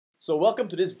So welcome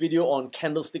to this video on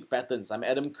candlestick patterns. I'm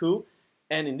Adam Khoo,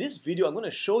 and in this video I'm going to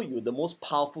show you the most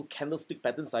powerful candlestick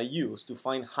patterns I use to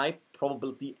find high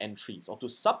probability entries or to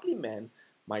supplement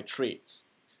my trades.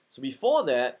 So before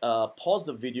that, pause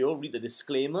the video, read the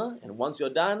disclaimer, and once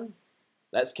you're done,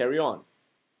 let's carry on.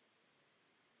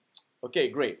 Okay,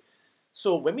 great.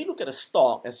 So when we look at a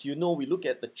stock, as you know, we look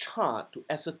at the chart to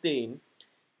ascertain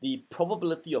the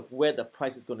probability of where the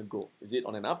price is going to go. Is it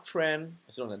on an uptrend?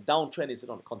 Is it on a downtrend? Is it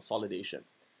on a consolidation?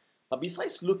 But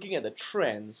besides looking at the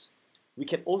trends, we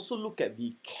can also look at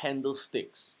the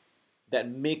candlesticks that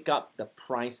make up the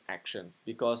price action,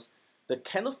 because the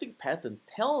candlestick pattern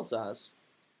tells us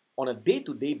on a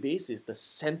day-to-day basis the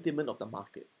sentiment of the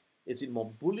market. Is it more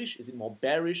bullish? Is it more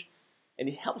bearish? And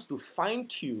it helps to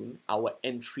fine-tune our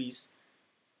entries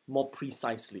more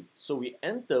precisely. So we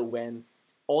enter when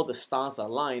all the stars are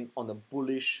aligned on a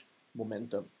bullish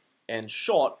momentum and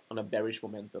short on a bearish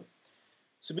momentum.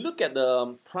 So if we look at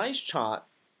the price chart,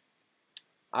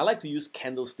 I like to use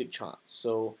candlestick charts.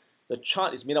 So the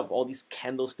chart is made up of all these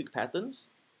candlestick patterns,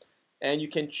 and you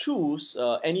can choose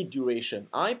any duration.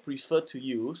 I prefer to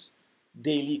use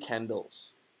daily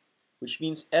candles, which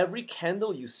means every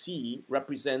candle you see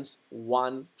represents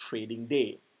one trading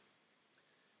day.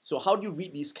 So how do you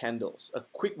read these candles? A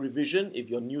quick revision if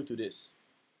you're new to this.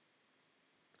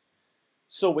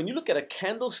 So when you look at a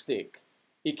candlestick,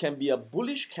 it can be a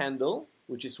bullish candle,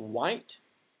 which is white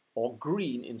or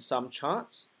green in some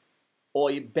charts,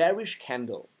 or a bearish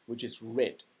candle, which is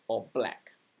red or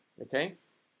black. Okay?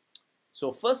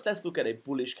 So first, let's look at a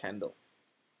bullish candle.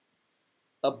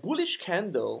 A bullish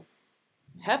candle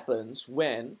happens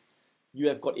when you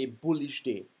have got a bullish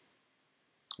day,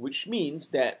 which means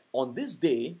that on this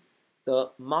day,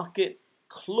 the market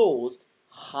closed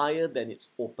higher than its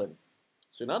open.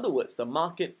 So in other words, the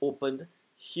market opened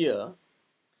here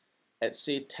at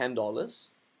say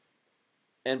 $10,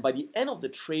 and by the end of the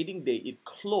trading day, it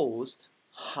closed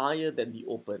higher than the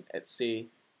open at say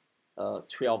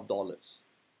 $12.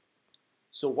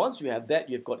 So once you have that,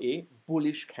 you've got a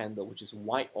bullish candle, which is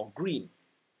white or green.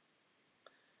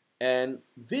 And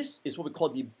this is what we call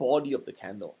the body of the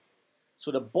candle.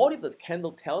 So the body of the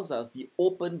candle tells us the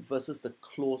open versus the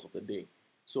close of the day.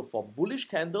 So for bullish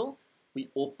candle, we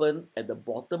open at the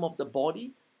bottom of the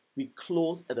body, we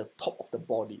close at the top of the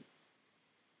body.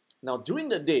 Now during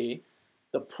the day,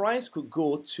 the price could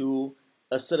go to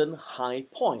a certain high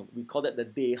point. We call that the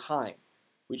day high,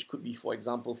 which could be, for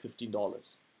example,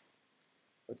 $15.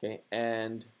 Okay,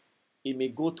 and it may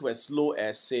go to as low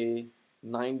as say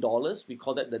 $9. We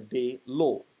call that the day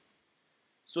low.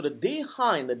 So the day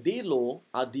high and the day low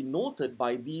are denoted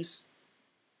by these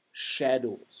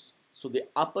shadows. So the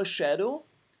upper shadow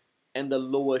and the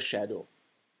lower shadow.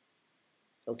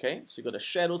 Okay, so you got the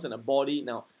shadows and the body.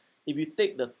 Now, if you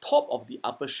take the top of the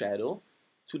upper shadow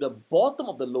to the bottom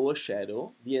of the lower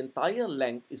shadow, the entire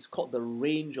length is called the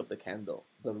range of the candle.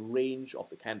 The range of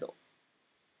the candle.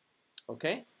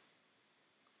 Okay,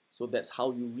 so that's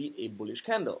how you read a bullish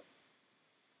candle.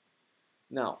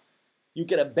 Now, you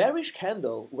get a bearish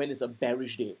candle when it's a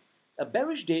bearish day. A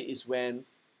bearish day is when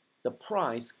the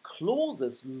price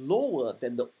closes lower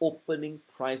than the opening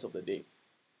price of the day.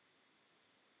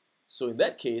 So in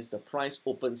that case, the price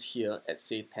opens here at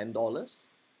say $10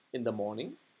 in the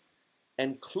morning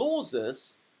and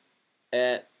closes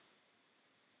at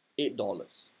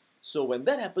 $8. So when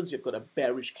that happens, you've got a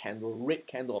bearish candle, red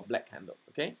candle or black candle.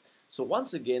 Okay. So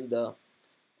once again, the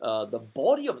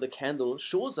body of the candle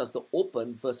shows us the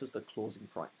open versus the closing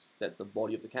price. That's the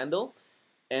body of the candle,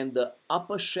 and the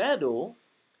upper shadow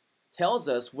tells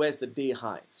us where's the day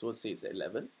high, so it says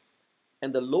 11,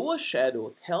 and the lower shadow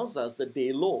tells us the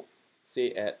day low,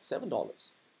 say at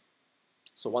 $7.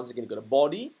 So once again, you got a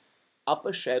body,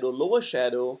 upper shadow, lower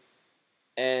shadow,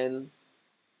 and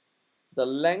the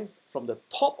length from the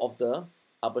top of the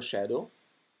upper shadow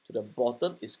to the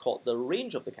bottom is called the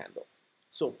range of the candle.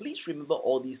 So please remember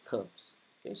all these terms.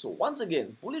 Okay, so once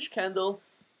again, bullish candle,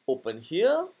 open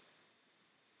here,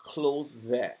 close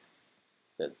there.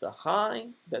 That's the high,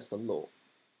 that's the low.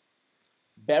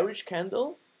 Bearish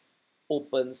candle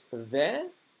opens there,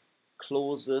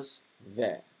 closes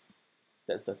there.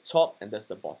 That's the top and that's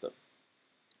the bottom.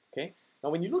 Okay.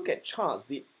 Now when you look at charts,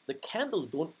 the candles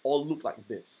don't all look like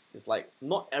this. It's like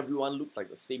not everyone looks like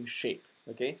the same shape.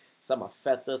 Okay. Some are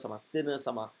fatter, some are thinner,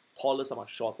 some are taller, some are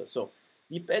shorter. So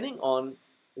depending on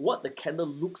what the candle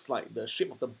looks like, the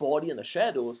shape of the body and the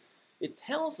shadows, it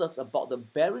tells us about the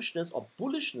bearishness or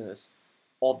bullishness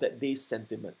of that day's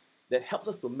sentiment that helps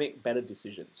us to make better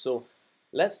decisions. So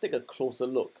let's take a closer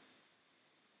look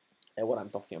at what I'm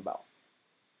talking about.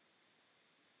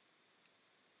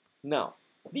 Now,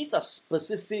 These are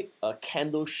specific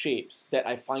candle shapes that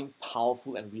I find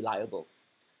powerful and reliable.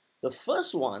 The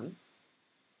first one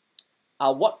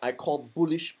are what I call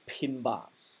bullish pin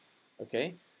bars.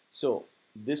 Okay, so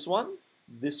this one,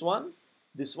 this one,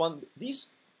 this one,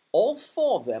 these, all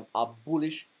four of them are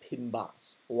bullish pin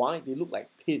bars. Why? They look like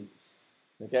pins.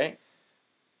 Okay,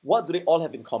 what do they all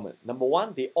have in common? Number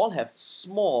one, they all have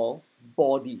small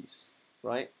bodies,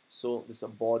 right? So this is a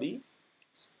body,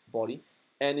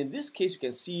 and in this case, you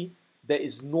can see there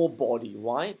is no body.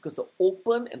 Why? Because the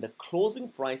open and the closing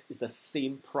price is the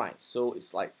same price. So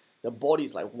it's like the body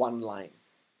is like one line.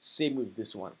 Same with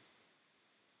this one.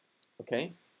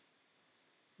 Okay.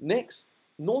 Next,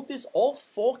 notice all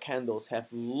four candles have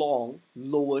long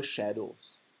lower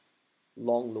shadows.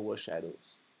 Long lower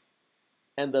shadows.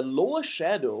 And the lower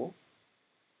shadow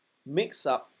makes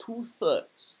up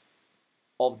 2/3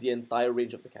 of the entire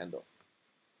range of the candle.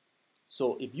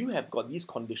 So if you have got these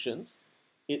conditions,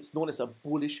 it's known as a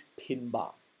bullish pin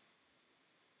bar.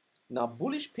 Now,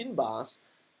 bullish pin bars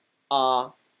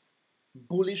are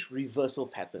bullish reversal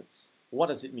patterns. What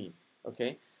does it mean?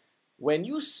 Okay, when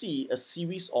you see a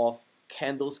series of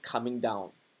candles coming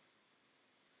down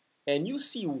and you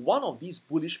see one of these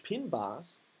bullish pin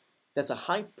bars, there's a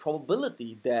high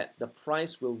probability that the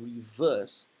price will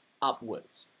reverse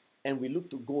upwards, and we look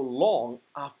to go long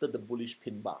after the bullish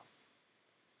pin bar.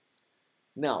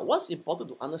 Now, what's important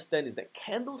to understand is that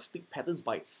candlestick patterns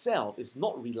by itself is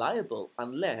not reliable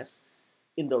unless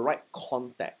in the right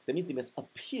context. That means they must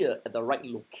appear at the right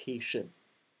location.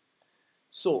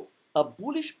 So a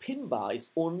bullish pin bar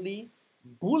is only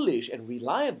bullish and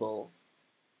reliable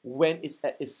when it's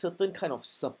at a certain kind of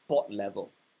support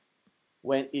level.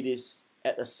 When it is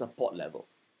at a support level.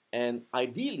 And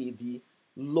ideally, the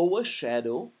lower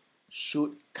shadow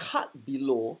should cut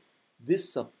below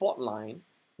this support line,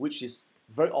 which is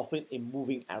very often a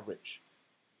moving average.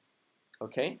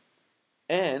 Okay?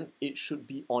 And it should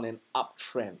be on an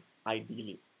uptrend,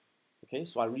 ideally. Okay,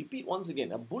 so I repeat once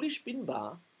again, a bullish pin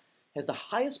bar has the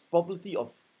highest probability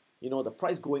of, the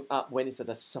price going up when it's at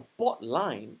a support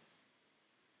line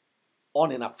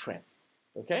on an uptrend.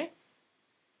 Okay?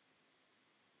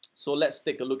 So let's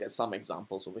take a look at some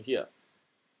examples over here.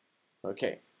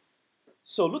 Okay,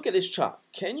 so look at this chart.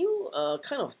 Can you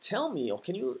kind of tell me, or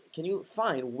can you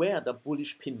find where are the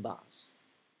bullish pin bars?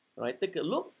 All right, take a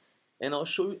look, and I'll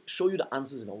show you the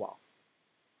answers in a while.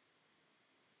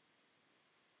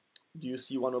 Do you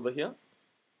see one over here?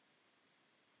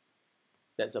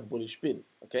 That's a bullish pin.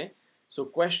 Okay, so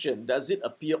question: does it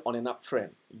appear on an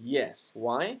uptrend? Yes.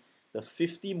 Why? The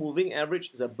 50 moving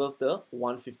average is above the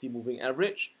 150 moving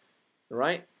average.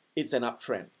 Right? It's an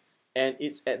uptrend, and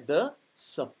it's at the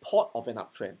support of an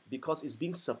uptrend because it's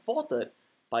being supported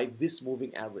by this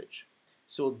moving average.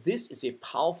 So this is a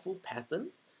powerful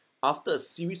pattern. After a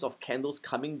series of candles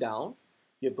coming down,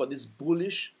 you've got this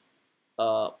bullish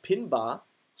pin bar.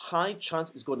 High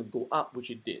chance it's going to go up, which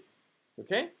it did.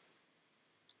 Okay?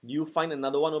 Do you find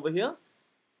another one over here?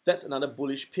 That's another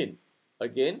bullish pin.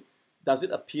 Again, does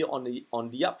it appear on the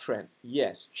uptrend?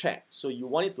 Yes, check. So you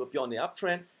want it to appear on the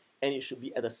uptrend, and it should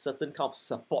be at a certain kind of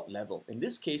support level. In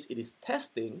this case, it is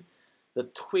testing the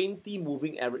 20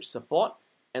 moving average support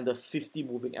and the 50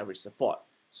 moving average support.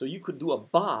 So you could do a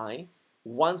buy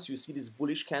once you see this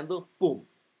bullish candle, boom,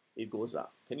 it goes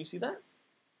up. Can you see that?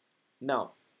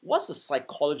 Now, what's the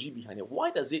psychology behind it?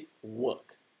 Why does it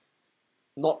work?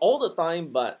 Not all the time,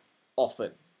 but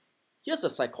often. Here's the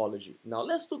psychology. Now,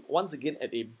 let's look once again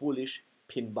at a bullish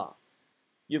pin bar.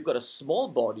 You've got a small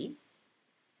body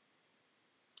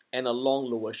and a long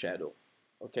lower shadow.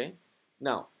 Okay?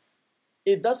 Now,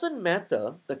 it doesn't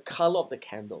matter the color of the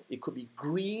candle. It could be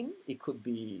green, it could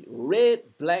be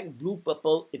red, black, blue,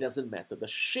 purple. It doesn't matter. The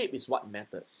shape is what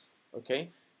matters.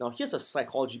 Okay? Now, here's a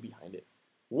psychology behind it.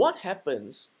 What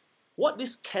happens, what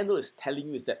this candle is telling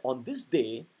you is that on this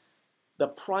day, the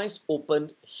price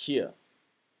opened here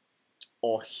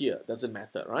or here, doesn't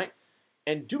matter, right?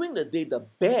 And during the day, the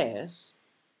bears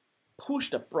push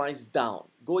the price down,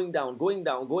 going down, going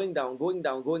down, going down, going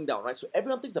down, going down, right? So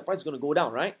everyone thinks the price is going to go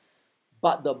down, right?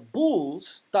 But the bulls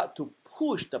start to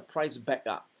push the price back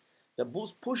up. The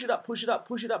bulls push it up, push it up,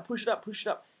 push it up, push it up, push it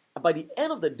up. And by the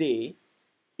end of the day,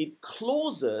 it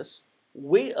closes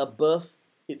way above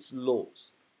its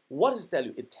lows. What does it tell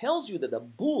you? It tells you that the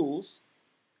bulls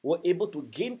were able to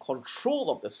gain control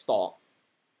of the stock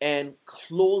and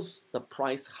close the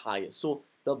price higher. So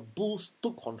the bulls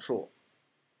took control.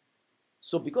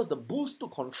 So because the bulls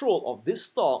took control of this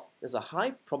stock, there's a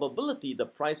high probability the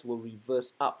price will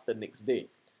reverse up the next day.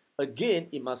 Again,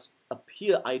 it must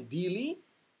appear ideally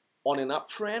on an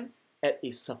uptrend at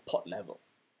a support level.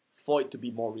 for it to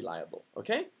be more reliable,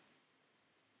 okay?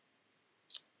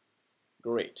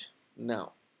 Great.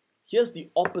 Now, here's the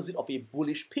opposite of a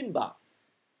bullish pin bar,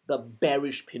 the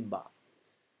bearish pin bar.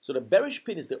 So the bearish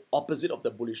pin is the opposite of the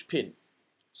bullish pin.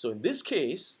 So in this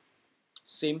case,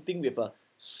 same thing with a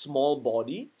small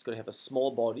body. It's going to have a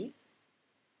small body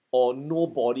or no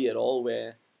body at all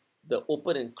where the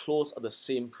open and close are the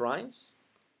same price,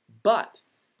 but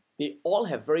they all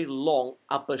have very long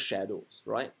upper shadows,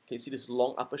 right? Can you see this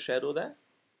long upper shadow there?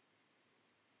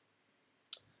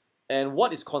 And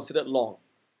what is considered long?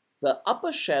 The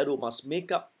upper shadow must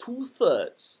make up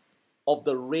 2/3 of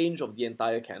the range of the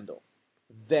entire candle.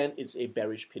 Then it's a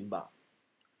bearish pin bar.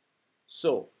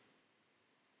 So,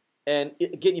 and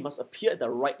again, it must appear at the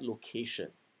right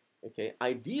location. Okay,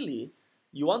 ideally,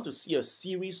 you want to see a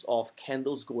series of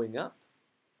candles going up,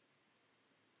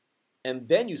 and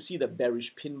then you see the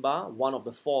bearish pin bar, one of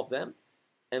the 4 of them,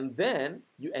 and then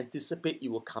you anticipate it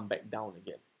will come back down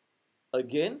again.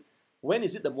 Again, when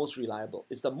is it the most reliable?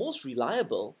 It's the most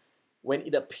reliable when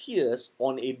it appears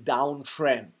on a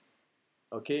downtrend.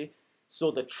 Okay, so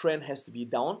the trend has to be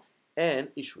down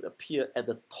and it should appear at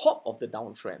the top of the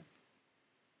downtrend.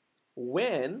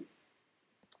 When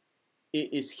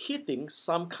it is hitting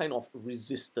some kind of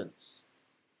resistance,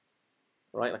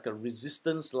 right, like a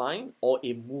resistance line or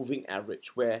a moving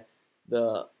average where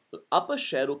the upper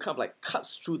shadow kind of like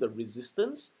cuts through the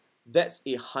resistance, that's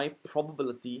a high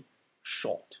probability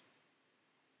short.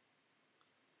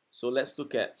 So let's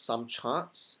look at some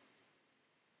charts.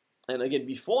 And again,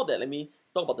 before that, let me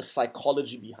talk about the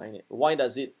psychology behind it. Why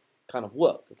does it kind of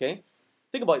work, okay?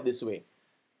 Think about it this way.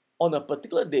 On a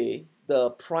particular day,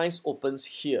 the price opens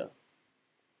here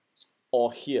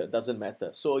or here, doesn't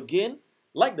matter. So again,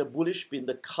 like the bullish pin,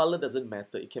 the color doesn't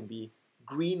matter. It can be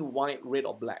green, white, red,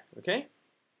 or black, okay?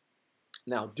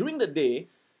 Now, during the day,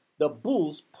 the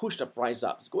bulls push the price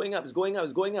up. It's going up, it's going up,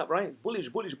 it's going up, right? Bullish,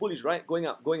 bullish, bullish, right? Going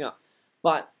up, going up.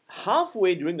 But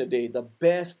halfway during the day, the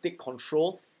bears take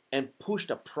control and push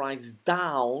the price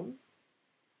down.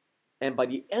 And by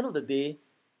the end of the day,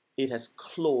 it has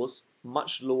closed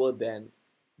much lower than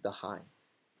the high.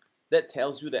 That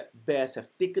tells you that bears have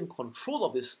taken control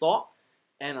of this stock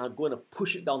and are going to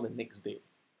push it down the next day.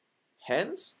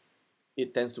 Hence,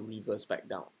 it tends to reverse back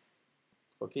down.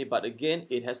 Okay, but again,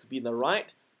 it has to be in the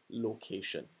right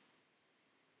location.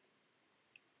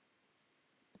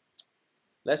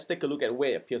 Let's take a look at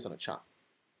where it appears on the chart.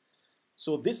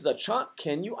 So this is a chart.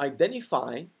 Can you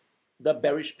identify the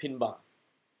bearish pin bar?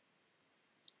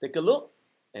 Take a look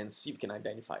and see if you can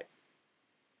identify it.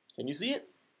 Can you see it?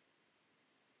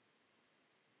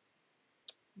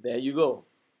 There you go.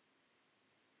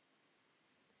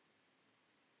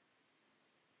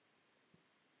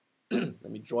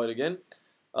 Let me draw it again.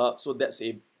 So that's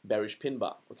a bearish pin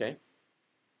bar, okay?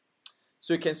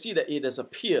 So you can see that it has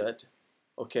appeared,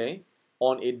 okay,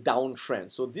 on a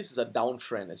downtrend. So this is a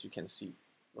downtrend, as you can see,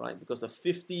 right? Because the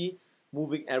 50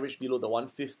 moving average below the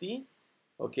 150,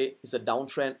 okay, is a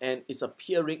downtrend and it's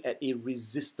appearing at a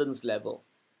resistance level,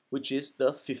 which is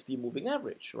the 50 moving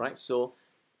average, right? So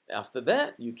after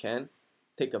that, you can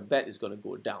take a bet it's going to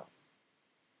go down.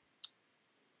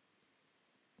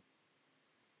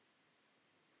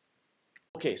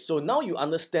 Okay, so now you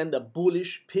understand the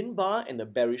bullish pin bar and the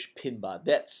bearish pin bar.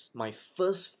 That's my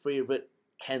first favorite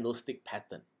candlestick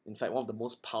pattern. In fact, one of the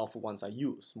most powerful ones I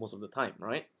use most of the time,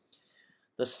 right?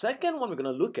 The second one we're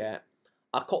going to look at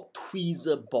are called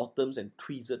tweezer bottoms and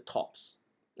tweezer tops.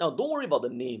 Now, don't worry about the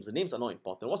names. The names are not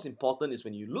important. What's important is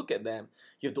when you look at them,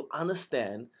 you have to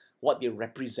understand what they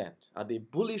represent. Are they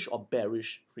bullish or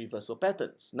bearish reversal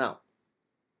patterns? Now,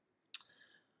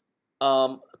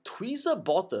 tweezer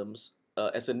bottoms,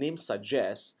 as the name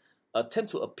suggests, tend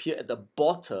to appear at the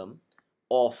bottom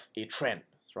of a trend,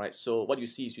 right? So what you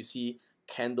see is you see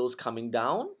candles coming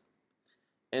down,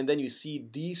 and then you see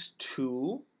these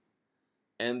two,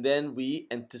 and then we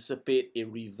anticipate a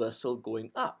reversal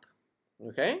going up,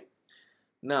 okay?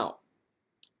 Now,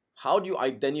 how do you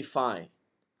identify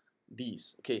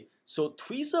these? Okay, so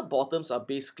tweezer bottoms are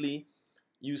basically,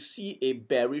 you see a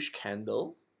bearish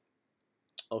candle,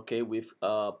 okay, with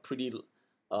a pretty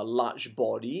large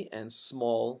body and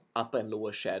small upper and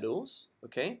lower shadows,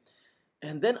 okay?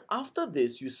 And then after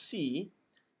this, you see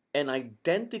an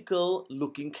identical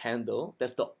looking candle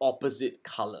that's the opposite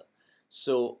color.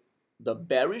 So the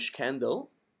bearish candle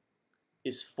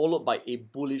is followed by a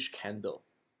bullish candle,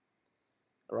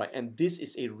 right? And this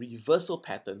is a reversal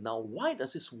pattern. Now, why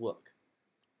does this work?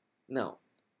 Now,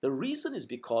 the reason is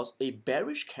because a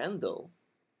bearish candle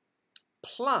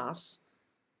plus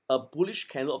a bullish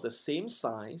candle of the same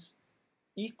size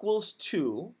equals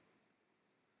to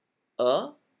a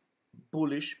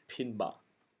bullish pin bar.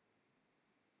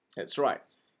 That's right.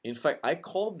 In fact, I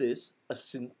call this a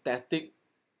synthetic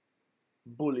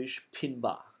bullish pin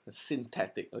bar. A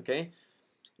synthetic, okay?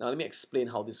 Now let me explain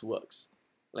how this works.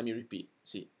 Let me repeat.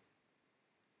 See,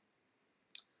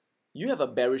 you have a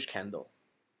bearish candle.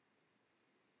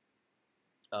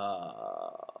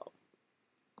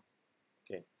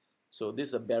 Okay, so this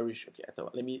is a bearish. Okay, I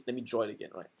thought, let me draw it again,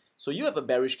 right? So you have a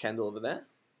bearish candle over there,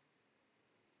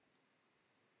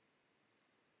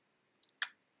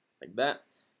 like that,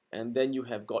 and then you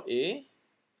have got a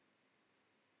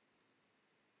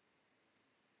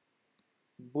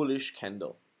bullish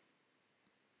candle.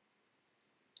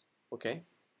 Okay.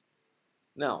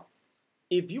 Now,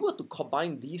 if you were to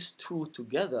combine these two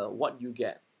together, what do you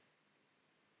get?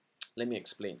 Let me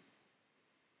explain.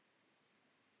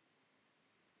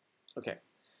 Okay,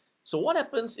 so what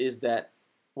happens is that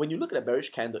when you look at a bearish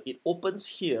candle, it opens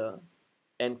here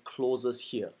and closes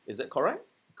here. Is that correct?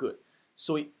 Good.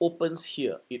 So it opens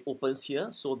here,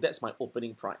 so that's my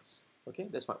opening price. Okay,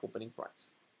 that's my opening price.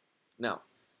 Now,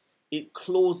 it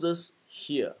closes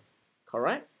here,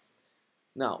 correct?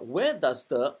 Now, where does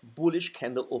the bullish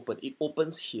candle open? It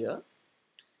opens here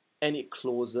and it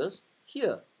closes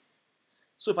here.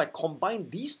 So if I combine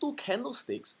these two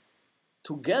candlesticks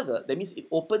together, that means it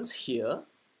opens here,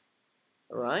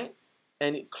 right?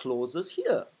 And it closes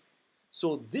here.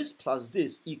 So this plus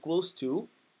this equals to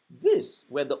this,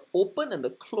 where the open and the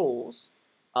close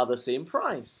are the same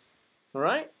price,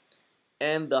 right?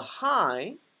 And the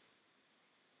high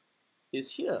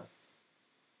is here.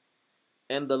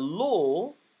 And the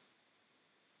low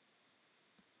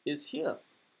is here.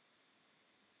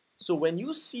 So when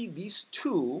you see these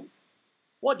two,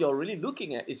 what you're really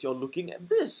looking at is you're looking at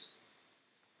this,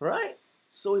 right?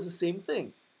 So it's the same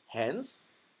thing. Hence,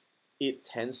 it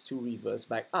tends to reverse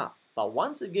back up. But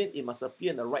once again, it must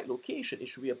appear in the right location. It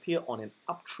should appear on an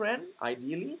uptrend,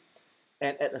 ideally,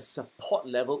 and at a support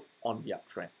level on the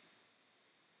uptrend.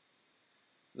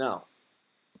 Now,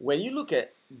 when you look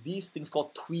at these things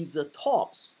called tweezer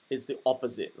tops, it's the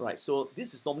opposite, right? So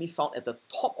this is normally found at the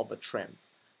top of a trend.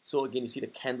 So again, you see the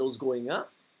candles going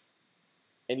up,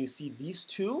 and you see these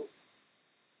two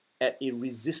at a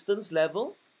resistance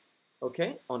level,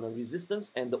 okay, on a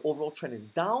resistance, and the overall trend is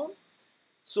down.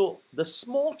 So the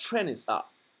small trend is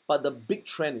up, but the big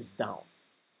trend is down.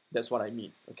 That's what I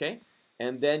mean, okay?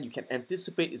 And then you can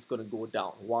anticipate it's going to go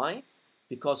down. Why?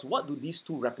 Because what do these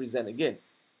two represent again?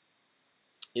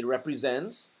 It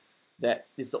represents that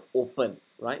it's the open,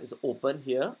 right? It's open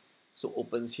here, so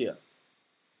opens here,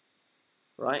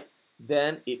 right?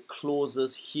 Then it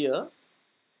closes here.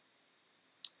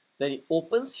 Then it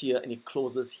opens here and it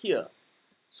closes here.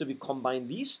 So if you combine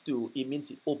these two, it means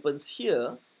it opens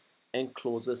here and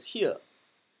closes here,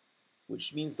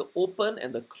 which means the open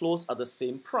and the close are the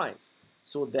same price.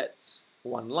 So that's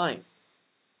one line.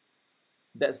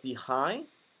 That's the high,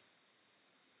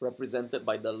 represented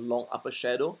by the long upper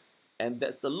shadow, and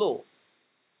that's the low.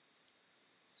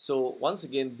 So once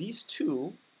again, these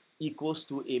two equals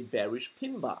to a bearish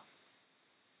pin bar.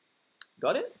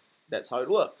 Got it? That's how it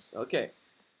works. Okay.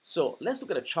 So let's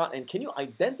look at the chart, and can you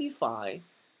identify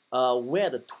where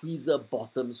the tweezer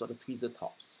bottoms or the tweezer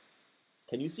tops?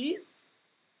 Can you see it?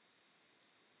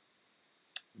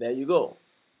 There you go.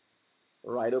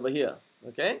 Right over here.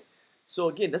 Okay. So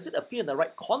again, does it appear in the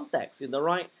right context, in the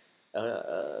right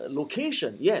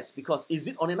location? Yes, because is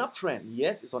it on an uptrend?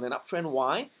 Yes, it's on an uptrend.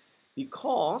 Why?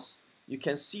 Because you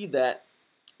can see that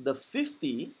the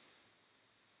 50,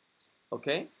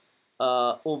 okay,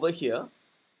 over here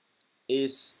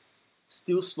is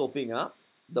still sloping up.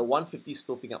 The 150 is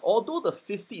sloping up. Although the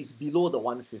 50 is below the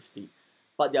 150,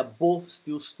 but they're both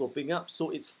still sloping up, so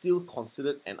it's still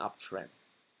considered an uptrend.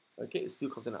 Okay, it's still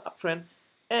considered an uptrend,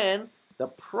 and the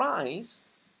price,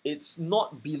 it's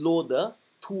not below the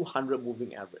 200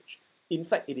 moving average. In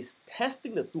fact, it is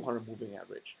testing the 200 moving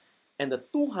average, and the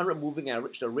 200 moving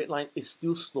average, the red line, is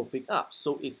still sloping up,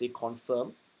 so it's a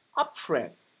confirmed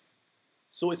uptrend.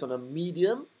 So it's on a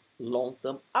medium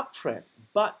long-term uptrend,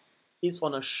 but it's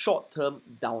on a short-term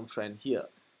downtrend here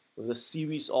with a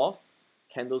series of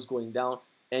candles going down,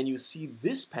 and you see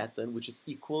this pattern, which is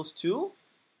equals to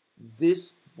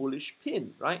this bullish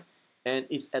pin, right? And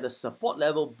it's at a support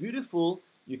level. Beautiful.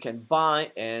 You can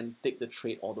buy and take the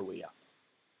trade all the way up.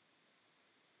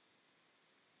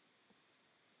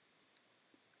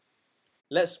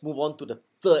 Let's move on to the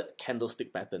third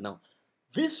candlestick pattern. Now,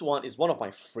 this one is one of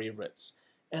my favorites,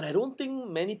 and I don't think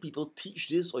many people teach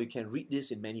this, or you can read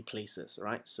this in many places,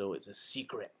 right? So it's a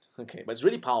secret, okay? But it's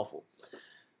really powerful.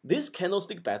 This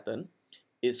candlestick pattern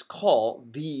is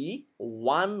called the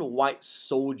one white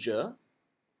soldier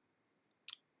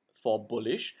for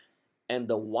bullish and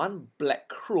the one black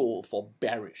crow for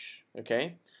bearish.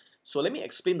 Okay, so let me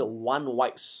explain the one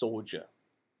white soldier.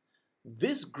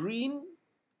 This green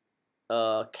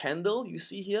candle you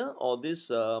see here, or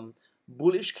this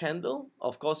bullish candle,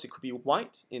 of course it could be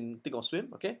white in Think or Swim.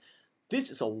 Okay, this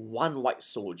is a one white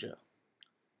soldier.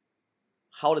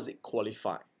 How does it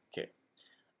qualify? Okay,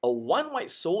 a one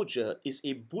white soldier is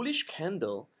a bullish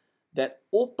candle that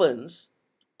opens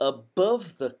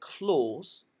above the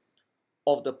close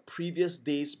of the previous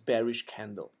day's bearish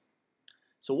candle.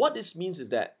 So what this means is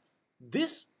that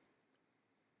this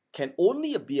can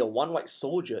only be a one white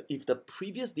soldier if the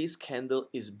previous day's candle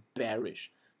is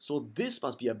bearish. So this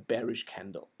must be a bearish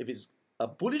candle. If it's a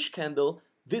bullish candle,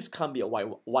 this can't be a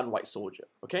one white soldier.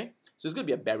 Okay, so it's going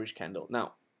to be a bearish candle.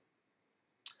 Now,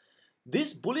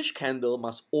 this bullish candle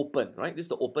must open, right? This is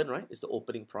the open, right? It's the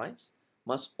opening price.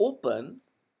 Must open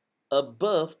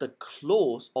above the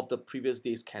close of the previous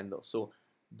day's candle. So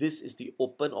this is the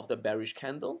open of the bearish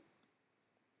candle.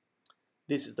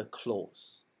 This is the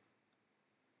close.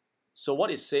 So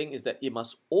what it's saying is that it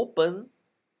must open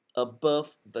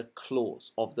above the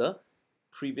close of the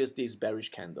previous day's bearish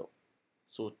candle.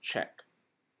 So check.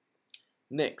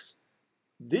 Next,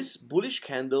 this bullish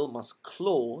candle must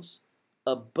close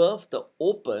above the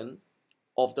open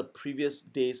of the previous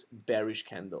day's bearish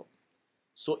candle.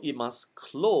 So it must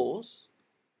close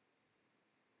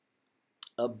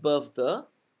above the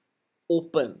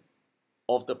open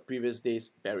of the previous day's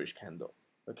bearish candle.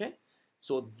 Okay,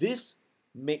 so this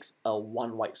makes a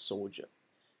one white soldier.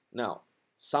 Now,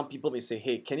 some people may say,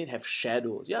 hey, can it have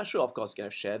shadows? Yeah, sure, of course, you can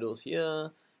have shadows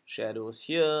here, shadows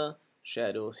here,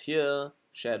 shadows here,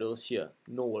 shadows here.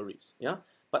 No worries. Yeah,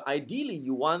 but ideally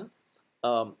you want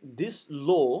this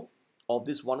low of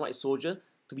this one white soldier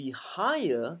to be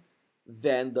higher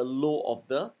than the low of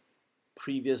the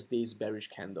previous day's bearish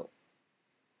candle.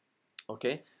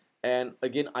 Okay, and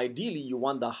again, ideally you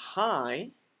want the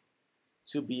high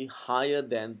to be higher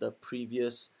than the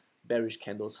previous bearish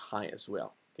candle's high as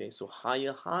well. Okay, so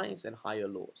higher highs and higher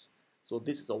lows. So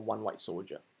this is a one white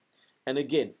soldier. And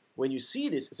again, when you see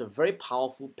this, it's a very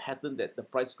powerful pattern that the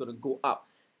price is going to go up,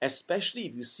 especially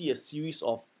if you see a series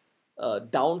of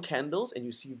down candles and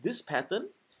you see this pattern,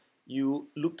 you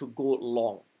look to go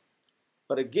long.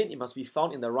 But again, it must be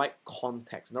found in the right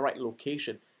context, in the right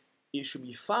location. It should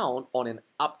be found on an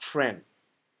uptrend,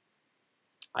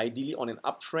 ideally on an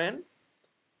uptrend,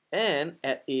 and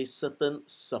at a certain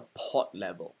support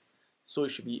level. So it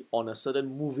should be on a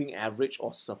certain moving average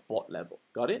or support level.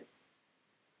 Got it?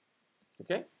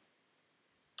 Okay.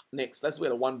 Next, let's look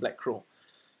at the one black crow.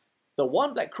 The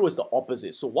one black crow is the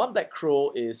opposite. So one black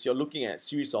crow is you're looking at a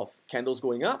series of candles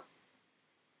going up,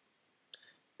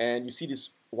 and you see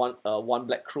this one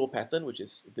black crow pattern, which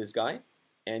is this guy,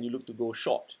 and you look to go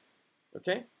short.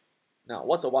 Okay. Now,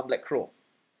 what's a one black crow?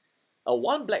 A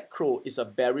one black crow is a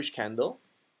bearish candle,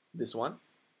 this one,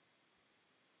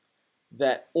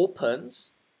 that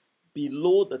opens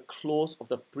below the close of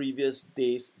the previous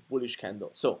day's bullish candle.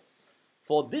 So,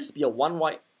 for this to be a one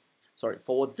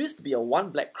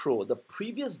black crow, the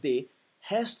previous day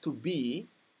has to be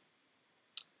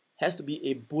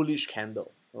a bullish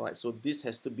candle. All right, so this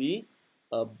has to be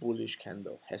a bullish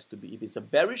candle. Has to be. If it's a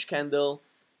bearish candle,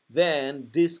 then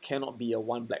this cannot be a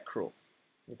one black crow.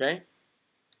 Okay,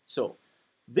 so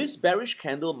this bearish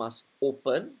candle must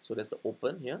open. So that's the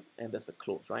open here, and that's the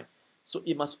close, right? So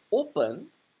it must open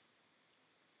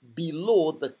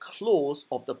below the close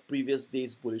of the previous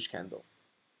day's bullish candle.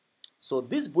 So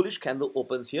this bullish candle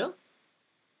opens here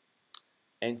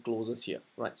and closes here,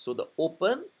 right? So the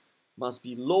open must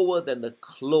be lower than the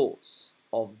close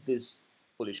of this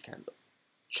bullish candle.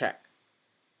 Check.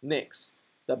 Next,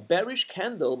 the bearish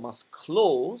candle must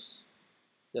close,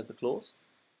 there's the close,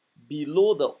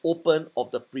 below the open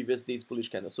of the previous day's bullish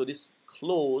candle. So this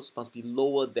close must be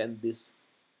lower than this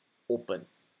open.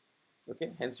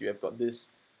 Okay, hence you have got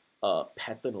this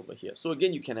pattern over here. So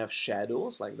again, you can have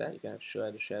shadows like that. You can have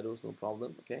shadows, no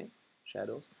problem. Okay,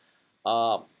 shadows.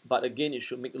 But again, you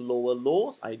should make lower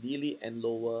lows ideally and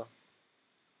lower,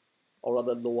 or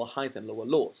rather lower highs and lower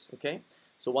lows. Okay,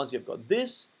 so once you've got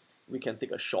this, we can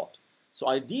take a short. So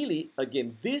ideally,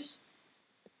 again, this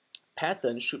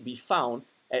pattern should be found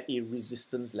at a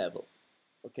resistance level.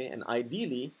 Okay, and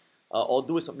ideally,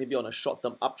 although it's maybe on a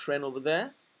short-term uptrend over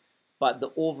there, but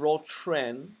the overall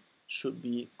trend should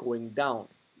be going down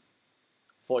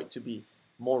for it to be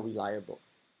more reliable.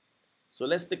 So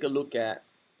let's take a look at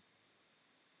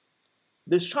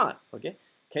this chart. Okay,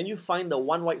 can you find the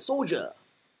one white soldier?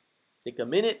 Take a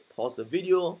minute, pause the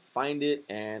video, find it,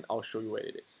 and I'll show you where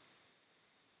it is.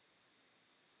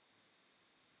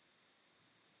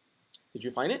 Did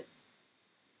you find it?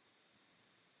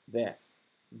 There.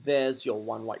 There's your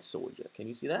one white soldier. Can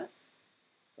you see that?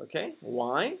 Okay,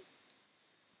 why?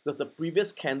 Because the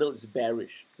previous candle is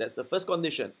bearish. That's the first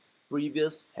condition.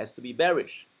 Previous has to be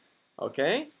bearish.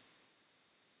 Okay?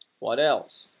 What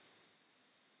else?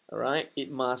 Alright,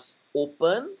 it must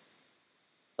open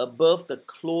above the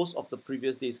close of the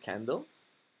previous day's candle,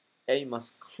 and it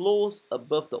must close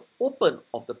above the open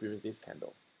of the previous day's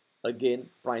candle. Again,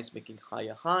 price making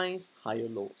higher highs, higher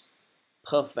lows.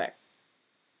 Perfect.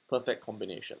 Perfect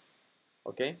combination.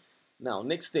 Okay? Now,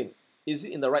 next thing. Is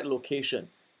it in the right location?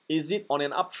 Is it on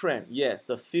an uptrend? Yes,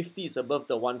 the 50 is above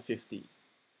the 150.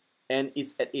 And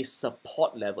it's at a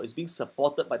support level. It's being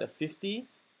supported by the 50.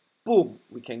 Boom!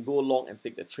 We can go long and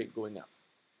take the trade going up.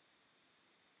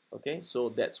 Okay, so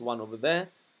that's one over there.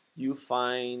 You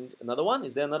find another one?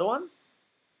 Is there another one?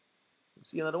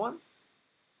 See another one?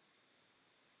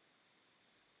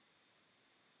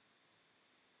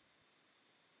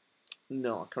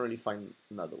 No, I can't really find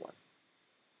another one.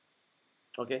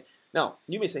 Okay, now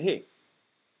you may say, hey,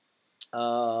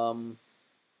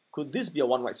 could this be a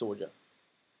one white soldier?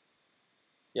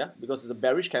 Yeah, because it's a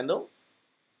bearish candle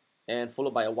and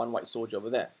followed by a one white soldier over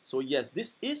there. So yes,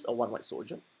 this is a one white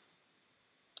soldier.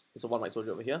 It's a one white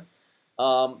soldier over here.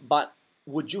 But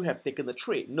would you have taken the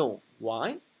trade? No.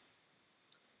 Why?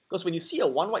 Because when you see a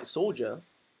one white soldier,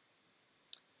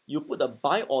 you put a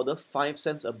buy order 5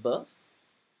 cents above,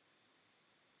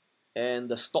 and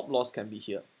the stop loss can be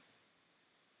here.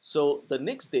 So the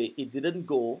next day, it didn't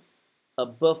go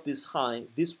above this high.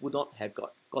 This would not have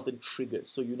gotten triggered,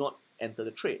 so you not enter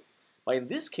the trade. But in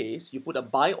this case, you put a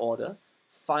buy order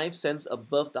 5 cents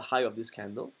above the high of this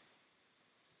candle,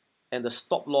 and the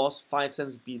stop loss 5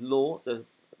 cents below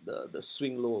the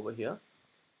swing low over here.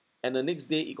 And the next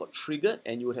day, it got triggered,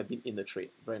 and you would have been in the trade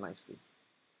very nicely.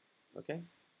 Okay.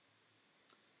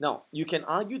 Now, you can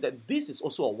argue that this is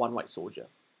also a one white soldier.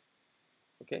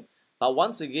 Okay. But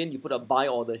once again, you put a buy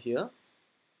order here,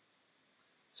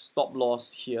 stop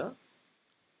loss here.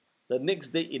 The next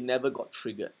day, it never got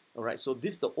triggered. All right, so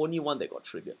this is the only one that got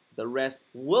triggered. The rest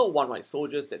were one white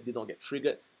soldiers that did not get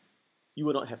triggered. You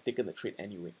would not have taken the trade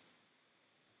anyway.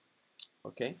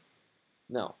 Okay,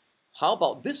 now, how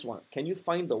about this one? Can you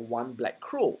find the one black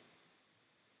crow?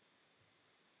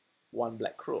 One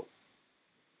black crow.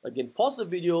 Again, pause the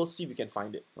video, see if you can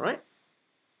find it, all right?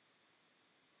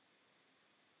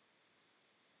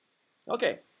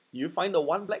 Okay, do you find the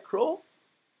one black crow?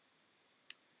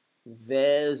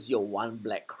 There's your one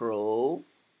black crow.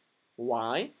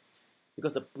 Why?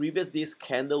 Because the previous day's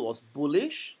candle was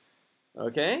bullish,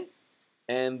 okay?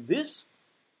 And this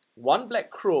one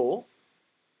black crow,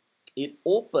 it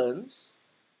opens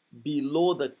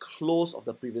below the close of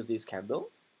the previous day's candle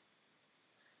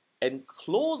and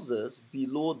closes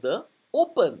below the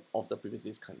open of the previous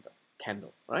day's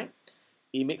candle, right?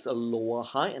 It makes a lower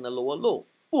high and a lower low.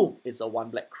 Boom, it's a one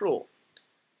black crow.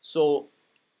 So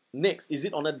next, is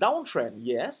it on a downtrend?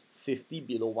 Yes, 50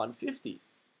 below 150.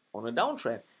 On a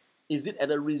downtrend. Is it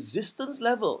at a resistance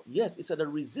level? Yes, it's at a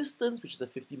resistance, which is a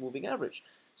 50 moving average.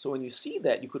 So when you see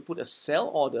that, you could put a sell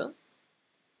order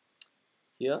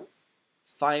here,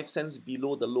 5 cents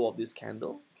below the low of this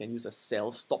candle. You can use a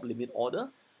sell stop limit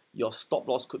order. Your stop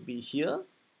loss could be here,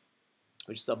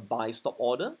 which is a buy stop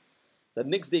order. The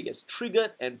next day gets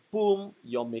triggered and boom,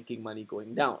 you're making money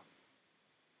going down.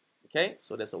 Okay,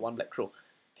 so that's a one black crow.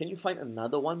 Can you find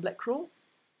another one black crow?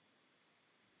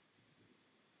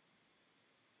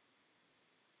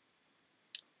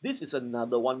 This is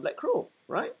another one black crow,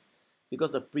 right?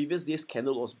 Because the previous day's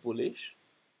candle was bullish.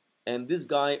 And this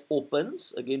guy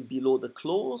opens again below the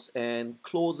close and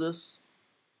closes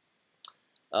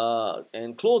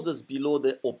below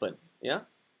the open. Yeah.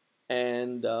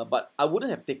 And but I wouldn't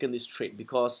have taken this trade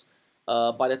because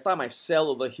by the time I sell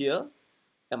over here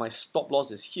and my stop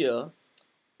loss is here,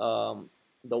 the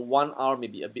 1 hour may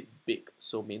be a bit big,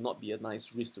 so may not be a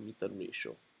nice risk to return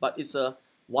ratio. But it's a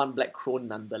one black crow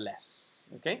nonetheless.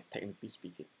 Okay, technically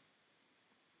speaking.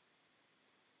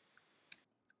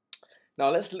 Now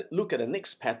let's look at the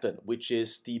next pattern, which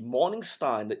is the morning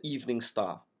star and the evening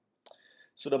star.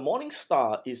 So the morning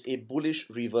star is a bullish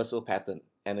reversal pattern.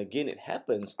 And again, it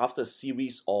happens after a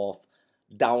series of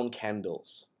down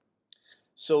candles.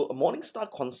 So a morning star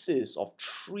consists of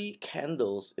 3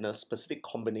 candles in a specific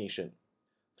combination.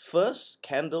 First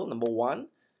candle, number 1,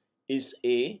 is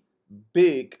a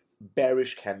big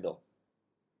bearish candle.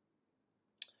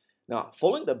 Now,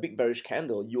 following the big bearish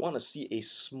candle, you want to see a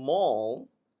small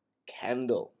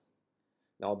candle.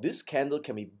 Now, this candle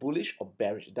can be bullish or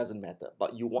bearish, it doesn't matter,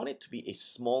 but you want it to be a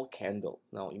small candle.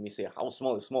 Now, you may say, how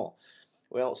small is small?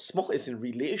 Well, small is in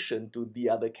relation to the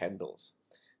other candles.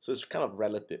 So it's kind of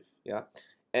relative, yeah?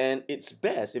 And it's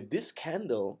best if this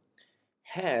candle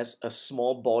has a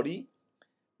small body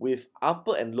with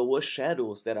upper and lower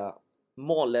shadows that are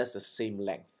more or less the same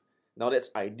length. Now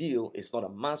that's ideal. It's not a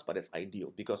must, but it's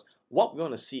ideal, because what we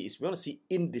want to see is we want to see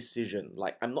indecision,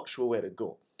 like I'm not sure where to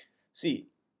go. See,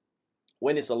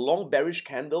 when it's a long bearish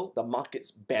candle, the market's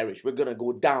bearish. We're going to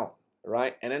go down,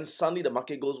 right? And then suddenly the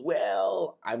market goes,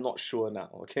 well, I'm not sure now,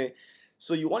 okay?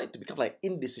 So you want it to become like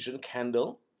indecision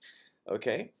candle,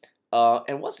 okay?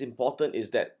 And what's important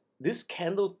is that this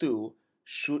candle 2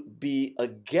 should be a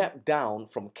gap down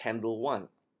from candle 1.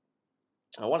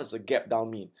 Now, what does a gap down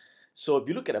mean? So if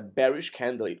you look at a bearish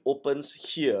candle, it opens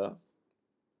here,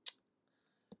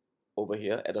 over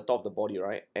here at the top of the body,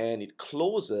 right? And it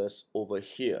closes over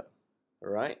here,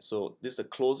 right? So this is the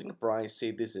closing price.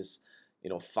 Say this is,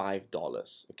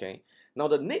 $5, okay? Now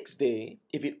the next day,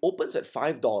 if it opens at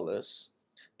 $5,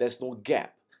 there's no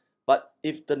gap. But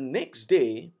if the next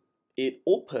day it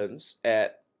opens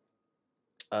at,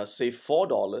 say,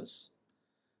 $4,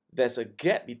 there's a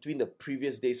gap between the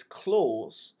previous day's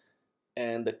close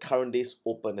and the current day's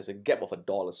open. There's a gap of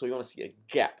 $1. So you want to see a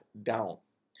gap down.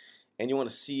 And you want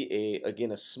to see,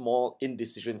 again, a small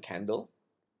indecision candle.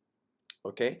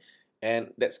 Okay?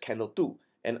 And that's candle 2.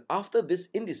 And after this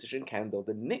indecision candle,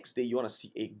 the next day you want to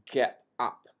see a gap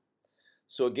up.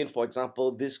 So again, for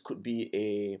example, this could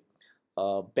be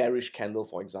a bearish candle,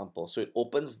 for example. So it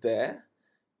opens there.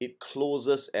 It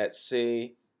closes at,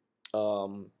 say,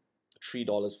 $3,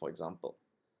 for example.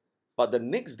 But the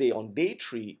next day, on day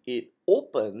 3, it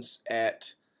opens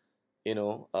at,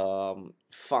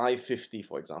 $5.50,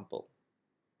 for example.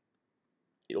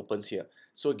 It opens here.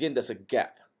 So again, there's a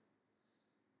gap,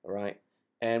 all right?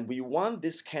 And we want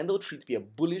this candle 3 to be a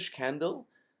bullish candle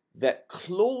that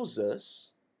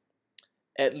closes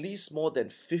at least more than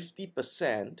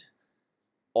 50%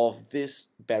 of this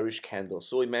bearish candle.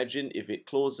 So imagine if it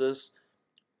closes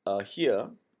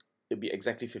here, it'll be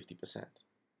exactly 50%,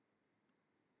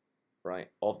 right,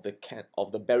 of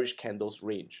the bearish candles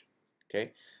range.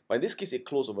 Okay, but in this case it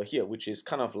closed over here, which is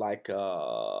kind of like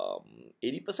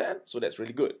 80%, so that's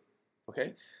really good.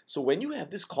 Okay, so when you have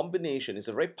this combination, it's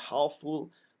a very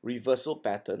powerful reversal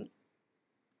pattern,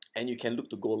 and you can look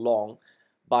to go long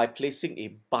by placing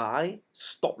a buy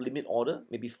stop limit order,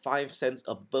 maybe 5 cents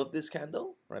above this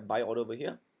candle, right, buy order over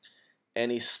here,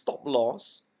 and a stop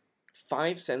loss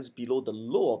 5 cents below the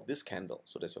low of this candle.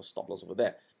 So that's your stop loss over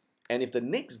there. And if the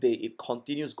next day it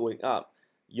continues going up,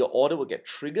 your order will get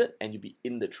triggered and you'll be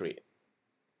in the trade.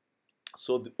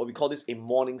 So what we call this a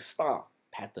morning star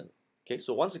pattern. Okay,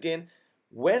 so once again,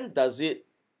 when does it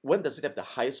have the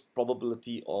highest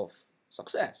probability of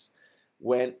success?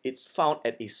 When it's found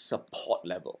at a support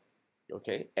level.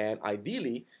 Okay, and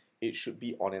ideally it should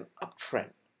be on an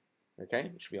uptrend.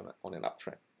 Okay, it should be on an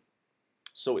uptrend.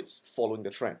 So it's following the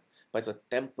trend, but it's a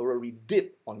temporary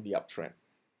dip on the uptrend.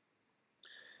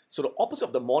 So the opposite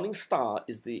of the morning star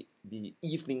is the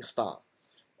evening star.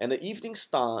 And the evening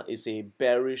star is a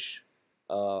bearish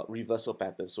reversal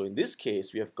pattern. So in this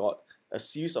case, we have got a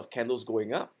series of candles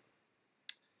going up.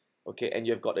 Okay, and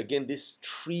you have got, again, this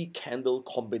 3 candle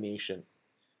combination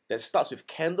that starts with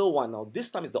candle 1. Now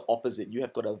this time is the opposite. You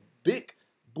have got a big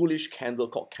bullish candle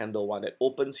called candle 1 that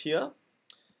opens here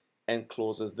and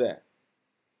closes there.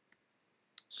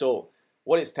 So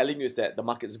what it's telling you is that the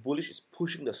market is bullish, it's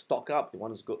pushing the stock up, it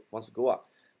wants to go up.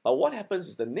 But what happens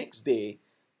is the next day,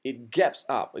 it gaps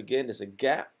up. Again, there's a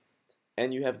gap,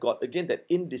 and you have got, again, that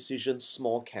indecision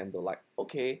small candle. Like,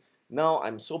 okay, now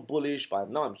I'm so bullish, but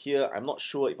now I'm here, I'm not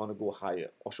sure if I want to go higher.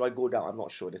 Or should I go down? I'm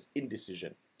not sure. There's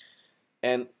indecision.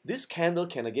 And this candle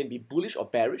can, again, be bullish or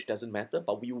bearish, doesn't matter,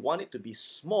 but we want it to be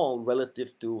small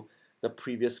relative to the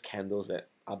previous candles that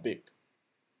are big.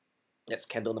 That's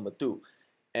candle number 2.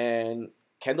 And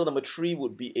candle number 3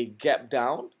 would be a gap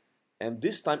down, and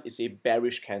this time it's a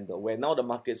bearish candle where now the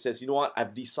market says, you know what,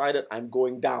 I've decided I'm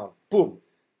going down. Boom!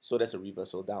 So that's a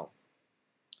reversal down.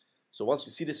 So once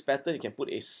you see this pattern, you can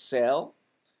put a sell,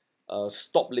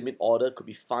 stop limit order, could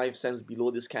be 5 cents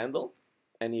below this candle,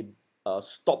 and a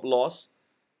stop loss,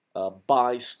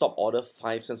 buy stop order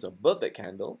 5 cents above that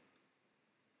candle.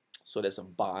 So that's a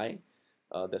buy,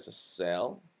 that's a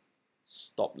sell.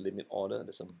 Stop limit order,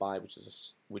 there's a buy,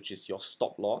 which is your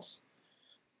stop loss.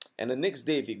 And the next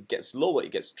day, if it gets lower,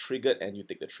 it gets triggered and you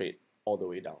take the trade all the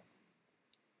way down.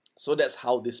 So that's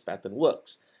how this pattern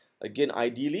works. Again,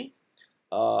 ideally,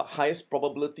 highest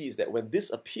probability is that when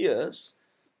this appears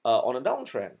on a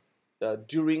downtrend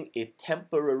during a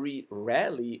temporary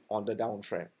rally on the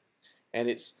downtrend, and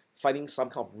it's finding some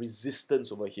kind of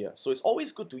resistance over here. So it's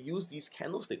always good to use these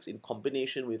candlesticks in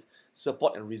combination with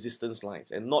support and resistance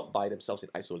lines and not by themselves in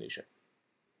isolation.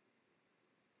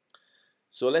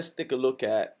 So let's take a look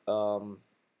at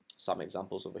some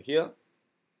examples over here.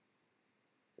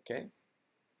 Okay.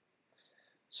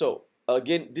 So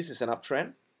again, this is an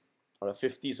uptrend. The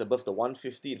 50 is above the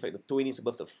 150. In fact, the 20 is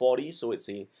above the 40. So it's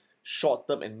a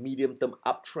short-term and medium-term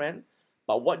uptrend.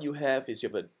 But what you have is you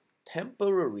have a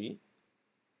temporary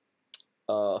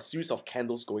series of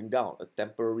candles going down, a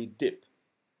temporary dip.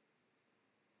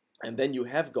 And then you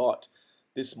have got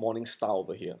this morning star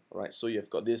over here, right? So you've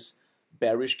got this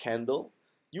bearish candle.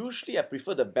 Usually I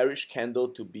prefer the bearish candle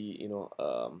to be, you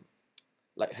know,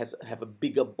 like have a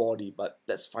bigger body, but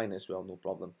that's fine as well, no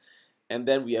problem. And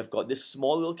then we have got this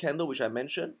small little candle which I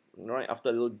mentioned, right, after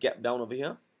a little gap down over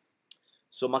here.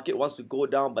 So market wants to go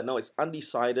down, but now it's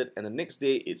undecided, and the next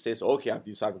day it says, okay, I've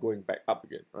decided going back up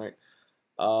again, right?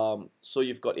 So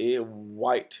you've got a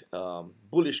white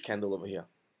bullish candle over here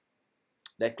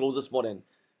that closes more than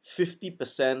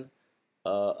 50%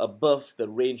 above the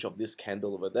range of this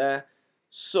candle over there.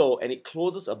 So, and it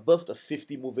closes above the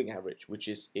 50 moving average, which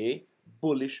is a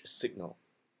bullish signal.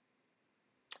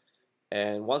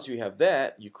 And once you have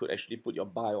that, you could actually put your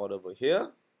buy order over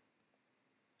here,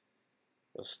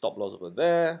 your stop loss over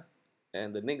there,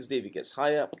 and the next day if it gets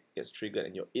higher, it gets triggered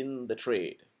and you're in the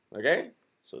trade. Okay?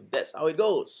 So that's how it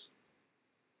goes.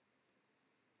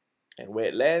 And where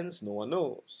it lands, no one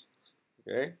knows.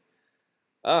 Okay?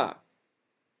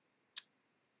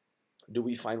 Do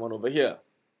we find one over here?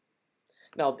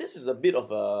 Now, this is a bit of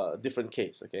a different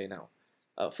case, okay, now.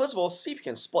 First of all, see if you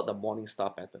can spot the morning star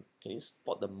pattern. Can you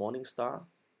spot the morning star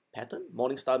pattern?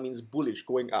 Morning star means bullish,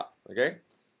 going up, okay?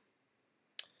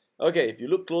 Okay, if you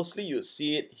look closely, you'll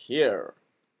see it here.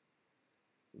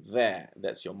 There,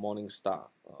 that's your morning star.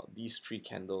 These three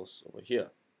candles over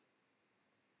here.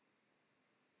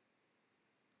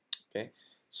 Okay,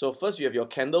 so first you have your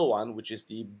candle one, which is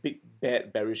the big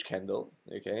bad bearish candle,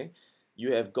 okay?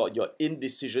 You have got your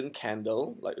indecision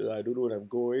candle, like I don't know where I'm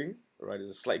going, right? There's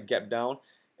a slight gap down,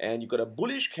 and you got a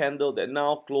bullish candle that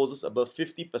now closes above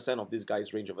 50% of this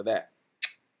guy's range over there.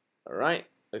 All right,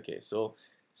 okay, so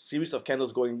series of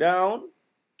candles going down,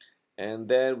 and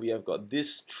then we have got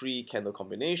this three candle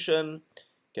combination.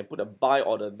 You can put a buy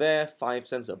order there, 5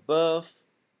 cents above,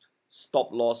 stop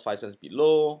loss 5 cents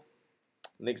below.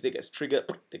 Next day gets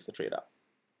triggered, takes the trade up.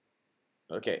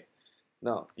 Okay.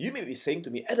 Now, you may be saying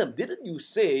to me, Adam, didn't you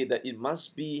say that it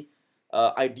must be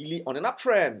ideally on an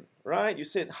uptrend, right? You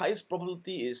said highest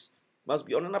probability must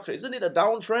be on an uptrend. Isn't it a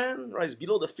downtrend, right? It's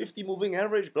below the 50 moving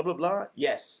average, blah, blah, blah.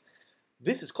 Yes.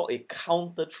 This is called a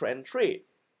counter trend trade.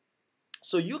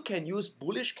 So you can use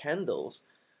bullish candles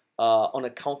on a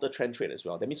counter trend trade as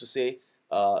well. That means to say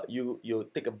you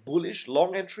take a bullish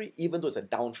long entry even though it's a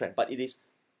downtrend, but it is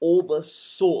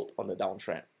oversold on the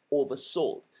downtrend.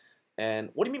 Oversold. And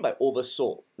what do you mean by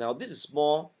oversold? Now, this is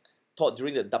more taught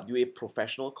during the WA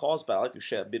professional course, but I'd like to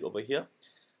share a bit over here.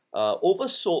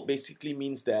 Oversold basically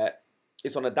means that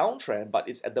it's on a downtrend, but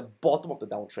it's at the bottom of the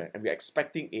downtrend, and we're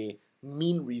expecting a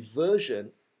mean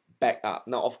reversion back up.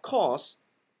 Now, of course,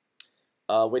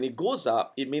 when it goes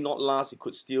up, it may not last. It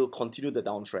could still continue the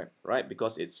downtrend, right?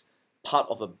 Because it's part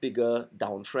of a bigger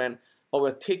downtrend. But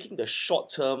we're taking the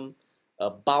short-term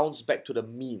bounce back to the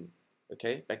mean,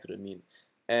 okay? Back to the mean.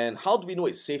 And how do we know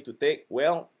it's safe to take?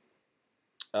 Well,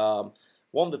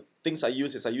 one of the things I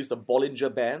use is I use the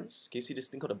Bollinger Bands. Can you see this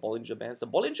thing called the Bollinger Bands? The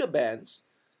Bollinger Bands,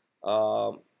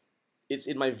 it's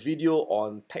in my video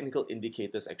on technical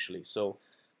indicators actually. So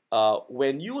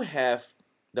when you have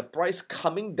the price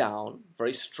coming down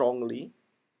very strongly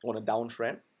on a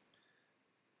downtrend,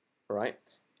 right?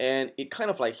 And it kind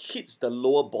of like hits the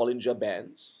lower Bollinger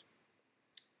Bands.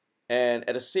 And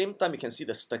at the same time, you can see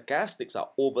the stochastics are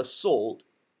oversold.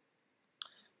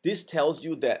 This tells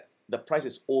you that the price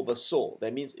is oversold.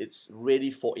 That means it's ready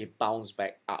for a bounce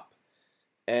back up.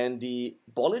 And the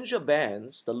Bollinger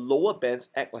Bands, the lower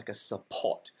bands act like a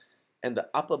support, and the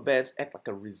upper bands act like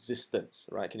a resistance,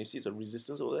 right? Can you see it's a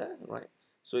resistance over there, right?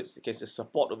 So it's a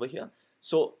support over here.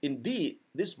 So indeed,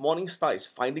 this morning star is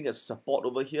finding a support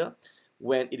over here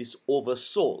when it is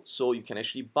oversold. So you can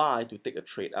actually buy to take a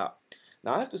trade up.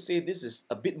 Now I have to say this is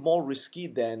a bit more risky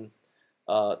than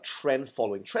trend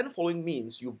following. Trend following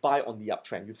means you buy on the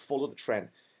uptrend, you follow the trend.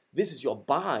 This is your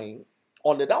buying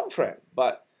on the downtrend,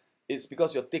 but it's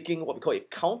because you're taking what we call a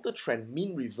counter trend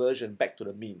mean reversion back to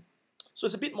the mean. So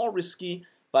it's a bit more risky,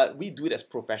 but we do it as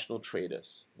professional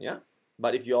traders. Yeah.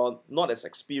 But if you're not as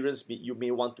experienced, you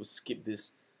may want to skip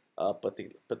this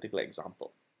particular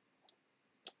example.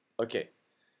 Okay.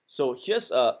 So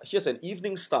here's an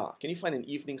evening star. Can you find an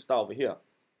evening star over here?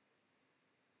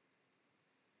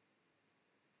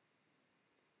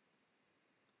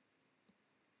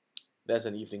 There's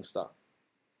an evening star.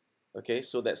 Okay,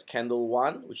 so that's candle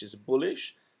 1, which is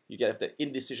bullish. You get the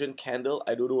indecision candle,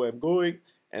 I don't know where I'm going.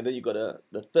 And then you got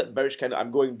the third bearish candle,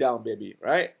 I'm going down, baby,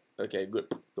 right? Okay,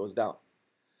 good, goes down.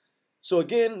 So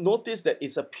again, notice that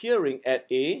it's appearing at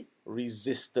a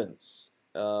resistance,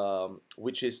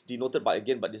 which is denoted by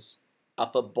this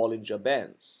upper Bollinger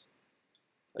Bands.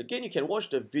 Again, you can watch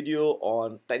the video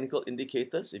on technical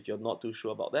indicators if you're not too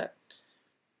sure about that.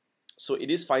 So it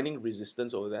is finding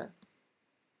resistance over there.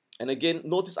 And again,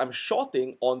 notice I'm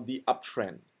shorting on the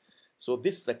uptrend. So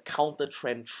this is a counter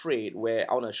trend trade where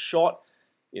I want to short,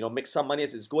 make some money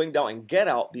as it's going down and get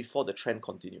out before the trend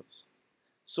continues.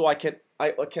 So I can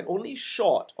only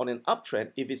short on an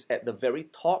uptrend if it's at the very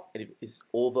top and if it's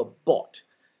overbought.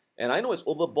 And I know it's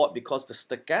overbought because the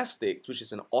stochastic, which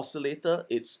is an oscillator,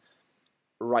 it's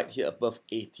right here above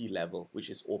 80 level, which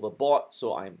is overbought.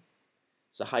 So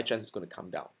it's a high chance it's going to come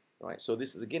down. Right? So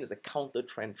this is again is a counter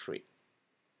trend trade.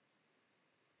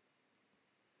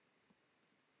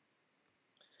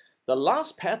 The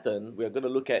last pattern we're going to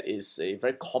look at is a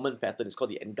very common pattern. It's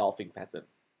called the engulfing pattern.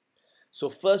 So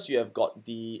first you have got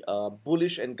the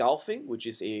bullish engulfing, which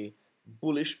is a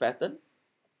bullish pattern.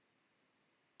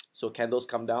 So candles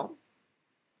come down.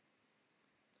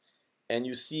 And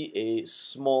you see a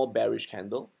small bearish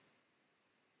candle.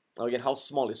 Now again, how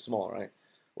small is small, right?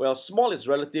 Well, small is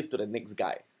relative to the next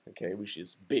guy, okay, which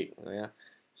is big. Yeah?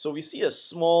 So we see a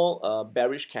small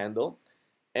bearish candle.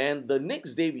 And the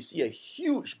next day, we see a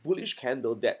huge bullish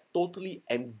candle that totally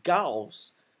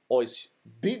engulfs or is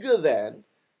bigger than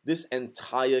this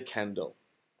entire candle.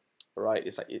 Right?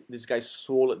 It's like this guy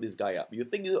swallowed this guy up. You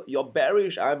think you're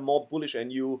bearish, I'm more bullish than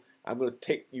you, I'm going to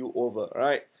take you over.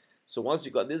 Right? So once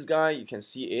you got this guy, you can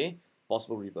see a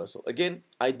possible reversal. Again,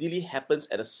 ideally happens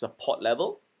at a support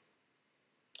level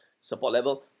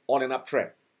on an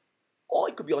uptrend. Or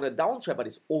it could be on a downtrend, but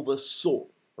it's oversold.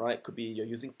 Right? Could be you're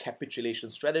using capitulation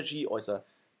strategy or it's a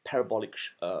parabolic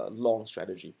long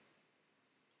strategy.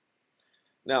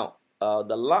 Now,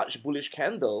 the large bullish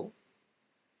candle,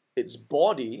 its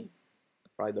body,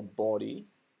 right? The body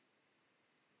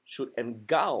should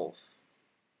engulf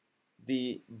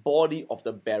the body of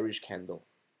the bearish candle.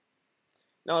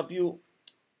 Now, if you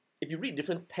read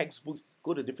different textbooks,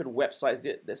 go to different websites,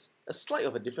 there's a slight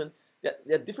of a different. There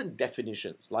are different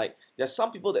definitions. Like there are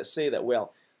some people that say that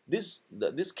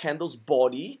this candle's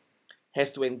body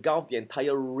has to engulf the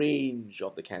entire range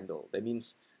of the candle. That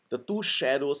means the two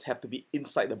shadows have to be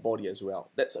inside the body as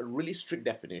well. That's a really strict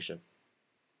definition.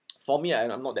 For me,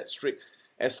 I'm not that strict.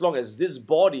 As long as this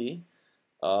body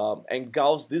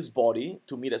engulfs this body,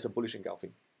 to me that's a bullish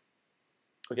engulfing.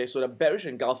 Okay, so the bearish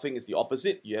engulfing is the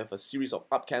opposite. You have a series of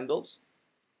up candles.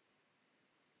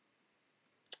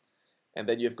 And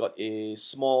then you've got a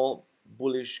small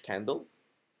bullish candle.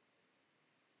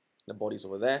 The body's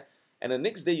over there. And the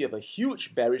next day you have a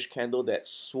huge bearish candle that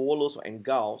swallows or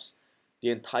engulfs the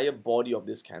entire body of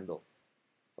this candle.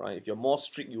 Right? If you're more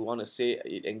strict, you want to say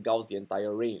it engulfs the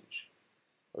entire range.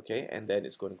 Okay, and then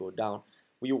it's going to go down.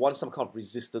 Well, you want some kind of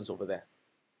resistance over there.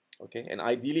 Okay, and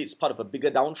ideally it's part of a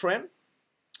bigger downtrend,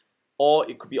 or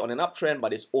it could be on an uptrend,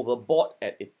 but it's overbought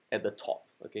at the top.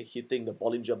 Okay, hitting the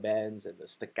Bollinger Bands and the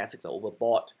stochastics are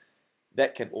overbought.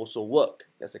 That can also work.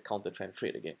 That's a counter trend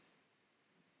trade again.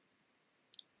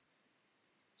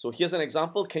 So here's an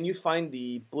example. Can you find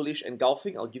the bullish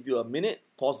engulfing? I'll give you a minute.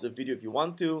 Pause the video if you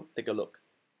want to. Take a look.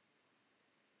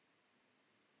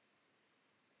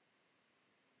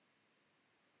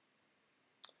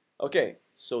 Okay,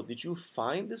 so did you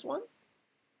find this one?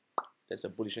 That's a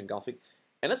bullish engulfing.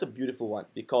 And that's a beautiful one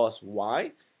because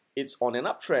why? It's on an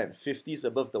uptrend. 50 is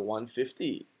above the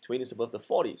 150. 20 is above the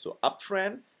 40. So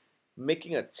uptrend,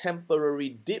 making a temporary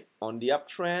dip on the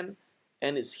uptrend,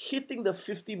 and it's hitting the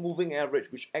 50 moving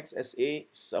average, which acts as a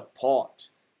support.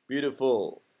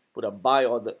 Beautiful. Put a buy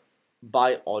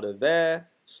order there,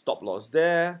 stop loss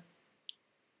there.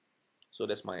 So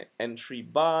that's my entry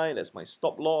buy, that's my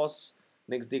stop loss.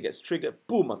 Next day gets triggered,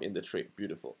 boom, I'm in the trade.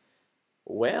 Beautiful.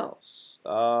 Where else?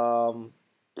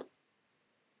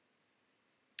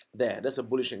 That's a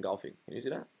bullish engulfing. Can you see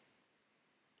that?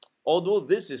 Although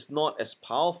this is not as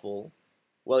powerful,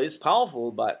 well, it's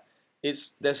powerful, but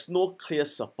there's no clear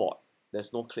support.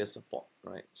 There's no clear support,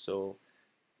 right? So,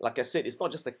 like I said, it's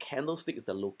not just the candlestick, it's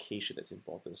the location that's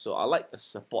important. So I like a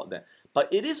support there.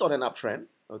 But it is on an uptrend,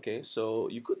 okay? So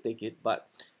you could take it, but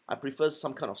I prefer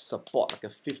some kind of support, like a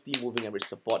 50 moving average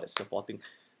support that's supporting,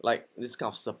 like this kind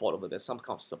of support over there, some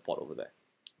kind of support over there.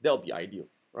 That'll be ideal,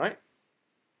 right?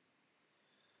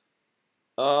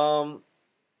 Um,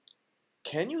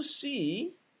 can you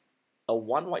see a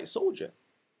one white soldier?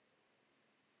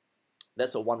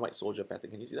 That's a one white soldier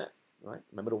pattern. Can you see that? Right.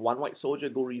 Remember the one white soldier?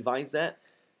 Go revise that.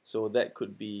 So that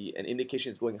could be an indication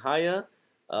it's going higher.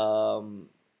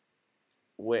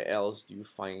 Where else do you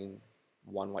find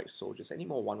one white soldiers? Any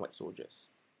more one white soldiers?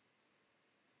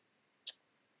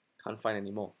 Can't find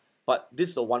any more. But this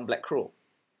is a one black crow.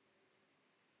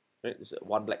 Right? This is a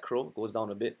one black crow. Goes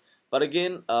down a bit. But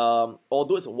again,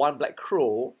 although it's a one black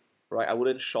crow, right, I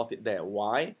wouldn't short it there.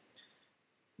 Why?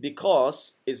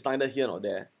 Because it's neither here nor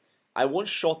there. I won't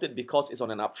short it because it's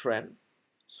on an uptrend.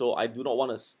 So I do not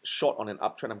want to short on an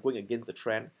uptrend. I'm going against the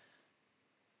trend.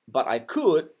 But I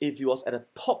could if it was at the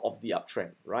top of the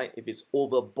uptrend, right? If it's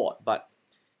overbought. But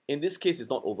in this case, it's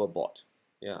not overbought.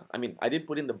 Yeah, I mean, I didn't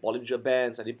put in the Bollinger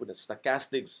Bands. I didn't put the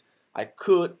stochastics. I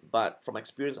could, but from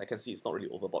experience, I can see it's not really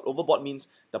overbought. Overbought means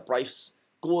the price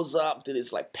goes up till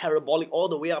it's like parabolic all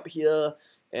the way up here.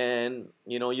 And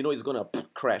you know it's gonna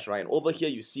crash, right? And over here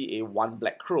you see a one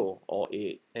black crow or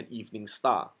an evening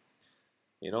star,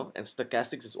 you know. And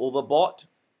stochastics is overbought,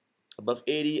 above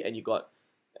 80, and you got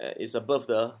is above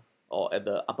the or at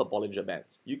the upper Bollinger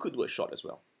Bands. You could do a short as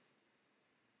well.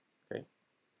 Okay.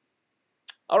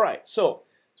 All right. So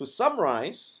to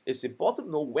summarize, it's important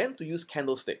to know when to use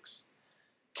candlesticks.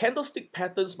 Candlestick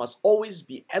patterns must always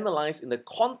be analyzed in the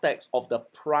context of the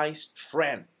price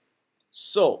trend.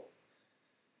 So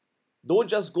don't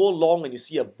just go long when you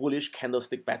see a bullish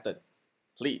candlestick pattern.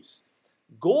 Please.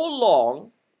 Go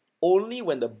long only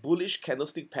when the bullish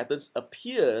candlestick patterns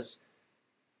appears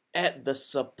at the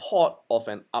support of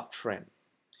an uptrend.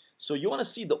 So you want to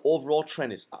see the overall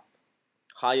trend is up.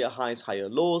 Higher highs, higher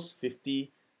lows,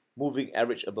 50, moving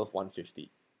average above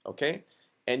 150. Okay?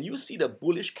 And you see the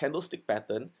bullish candlestick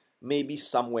pattern maybe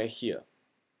somewhere here.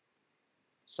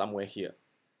 Somewhere here,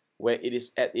 where it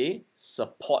is at a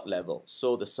support level.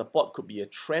 So the support could be a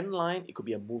trend line, it could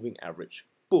be a moving average.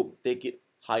 Boom, take it,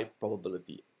 high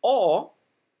probability. Or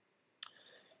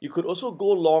you could also go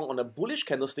long on a bullish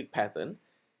candlestick pattern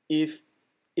if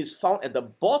it's found at the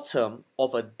bottom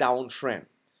of a downtrend.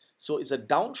 So it's a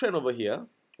downtrend over here,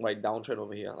 right? Downtrend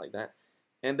over here like that.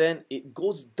 And then it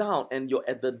goes down and you're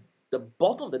at the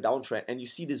bottom of the downtrend and you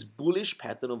see this bullish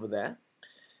pattern over there.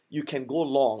 You can go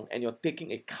long and you're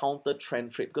taking a counter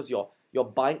trend trade because you're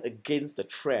buying against the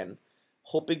trend,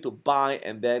 hoping to buy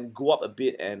and then go up a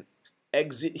bit and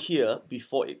exit here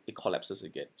before it collapses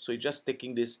again. So you're just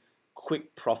taking this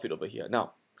quick profit over here.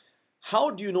 Now,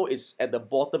 how do you know it's at the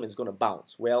bottom it's going to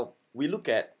bounce? Well, we look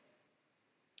at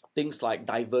things like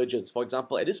divergence. For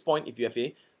example, at this point, if you have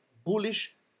a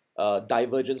bullish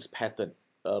divergence pattern,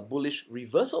 bullish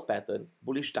reversal pattern,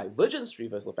 bullish divergence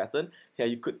reversal pattern, yeah,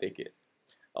 you could take it.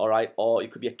 All right, or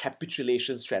it could be a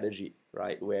capitulation strategy,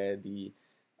 right, where the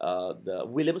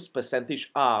Williams percentage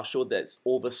R show that it's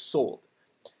oversold,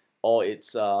 or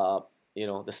it's you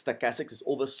know, the stochastics is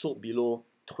oversold below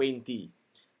 20.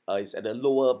 It's at the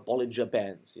lower Bollinger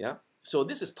Bands. Yeah, so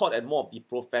this is taught at more of the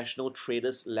professional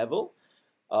traders level.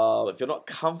 If you're not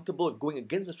comfortable with going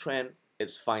against the trend,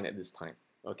 it's fine at this time.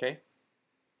 Okay,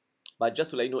 but just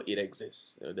to let you know, it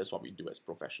exists. That's what we do as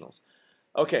professionals.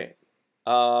 Okay.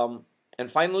 And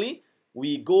finally,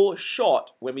 we go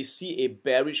short when we see a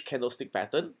bearish candlestick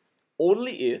pattern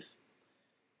only if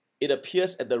it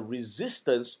appears at the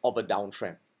resistance of a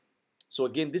downtrend. So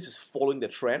again, this is following the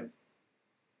trend.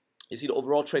 You see the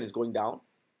overall trend is going down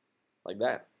like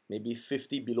that. Maybe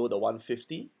 50 below the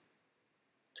 150,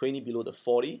 20 below the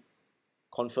 40,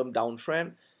 confirmed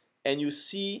downtrend. And you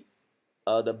see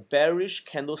the bearish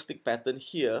candlestick pattern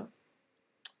here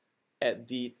at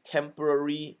the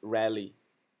temporary rally.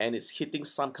 And it's hitting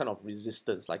some kind of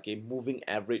resistance like a moving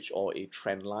average or a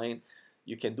trend line.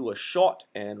 You can do a short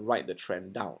and write the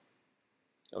trend down.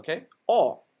 Okay?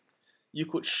 Or you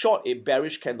could short a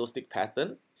bearish candlestick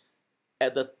pattern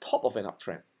at the top of an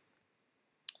uptrend.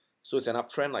 So it's an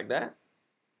uptrend like that.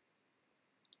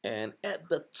 And at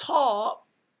the top,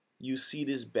 you see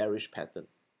this bearish pattern.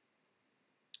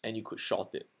 And you could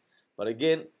short it. But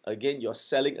again, you're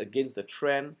selling against the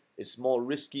trend. It's more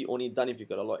risky, only done if you've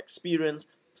got a lot of experience.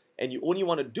 And you only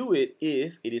want to do it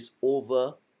if it is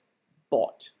overbought.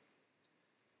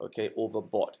 Okay,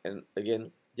 overbought. And again,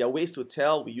 there are ways to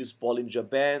tell. We use Bollinger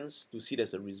Bands to see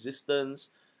there's a resistance,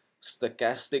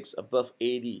 stochastics above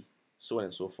 80, so on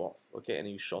and so forth. Okay, and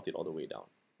then you short it all the way down.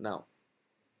 Now,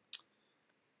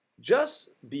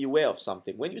 just be aware of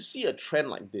something. When you see a trend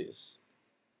like this,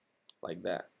 like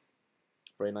that,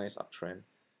 very nice uptrend,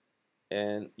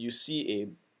 and you see a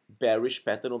bearish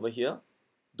pattern over here,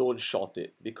 don't short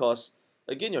it because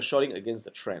again you're shorting against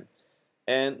the trend.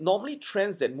 And normally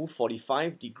trends that move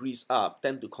 45 degrees up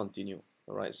tend to continue.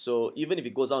 All right, so even if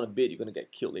it goes down a bit, you're going to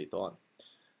get killed later on.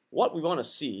 What we want to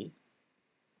see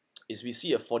is we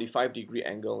see a 45-degree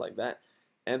angle like that,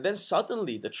 and then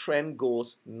suddenly the trend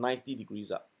goes 90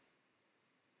 degrees up.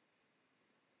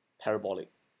 Parabolic.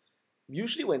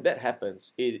 Usually when that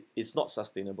happens, it is not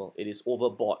sustainable. It is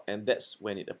overbought, and that's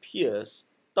when it appears,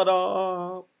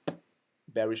 ta-da,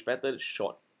 bearish pattern,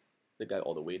 short the guy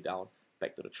all the way down,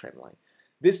 back to the trend line.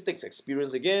 This takes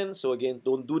experience again, so again,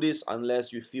 don't do this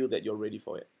unless you feel that you're ready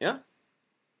for it, yeah?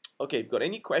 Okay, if you've got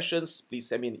any questions, please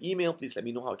send me an email, please let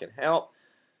me know how I can help.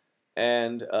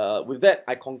 And with that,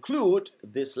 I conclude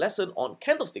this lesson on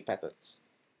candlestick patterns.